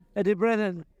Eddie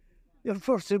Brennan, your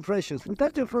first impressions. Was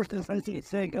that your first impression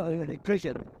saying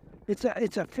cricket? It's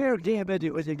a fair game,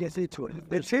 Eddie, when you get into it.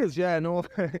 It is, yeah. No,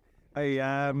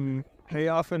 I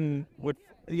often would.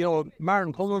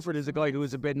 Martin Comerford is a guy who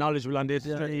is a bit knowledgeable on this.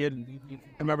 Yeah. I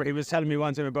remember he was telling me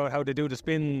one time about how to do the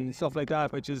spin and stuff like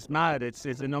that, which is mad. It's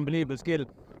an unbelievable skill.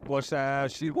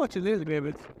 But she watch a little bit of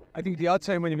it. I think the odd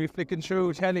time when you be flicking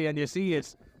through telly and you see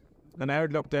it, and I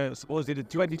heard, look, supposedly the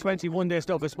 2020 one-day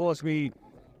stuff is supposed to be,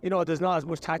 there's not as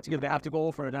much tactical, they have to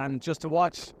go for it, and just to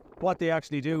watch what they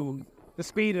actually do, the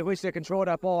speed at which they can throw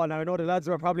that ball. Now, I know the lads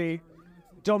were probably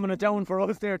dumbing it down for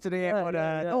us there today,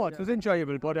 it was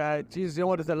enjoyable. But, geez,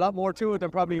 there's a lot more to it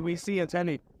than probably we see on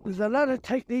telly. There's a lot of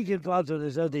technique involved in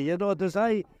this, Eddie. There's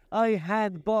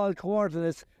eye-hand ball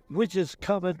coordinates, which is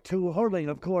common to hurling,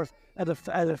 of course, at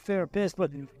a fair pace.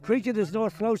 But cricket is no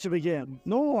slouch of a game.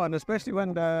 No, and especially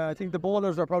when I think the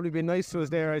bowlers are probably being nice to us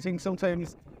there. I think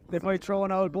sometimes they might throw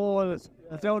an old ball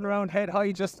down around head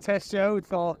high just to test you out.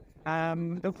 So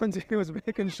the Quincy was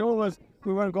making sure us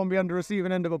we weren't going to be on the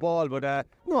receiving end of a ball. But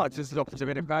no, it's just looked a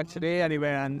bit of crack today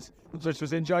anyway, and it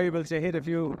was enjoyable to hit a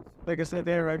few. Like I said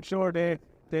there, I'm sure they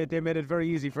made it very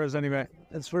easy for us anyway.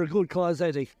 It's for a good cause,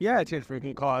 I think. Yeah, it is for a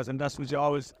good cause, and that's what you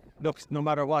always look. No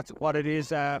matter what it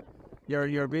is,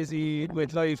 you're busy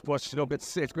with life, but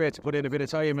it's great to put in a bit of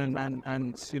time,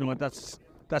 and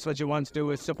that's what you want to do,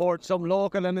 is support some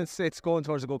local, and it's going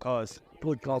towards a good cause.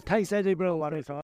 Good call. Thanks, Eddie, bro. What I thought.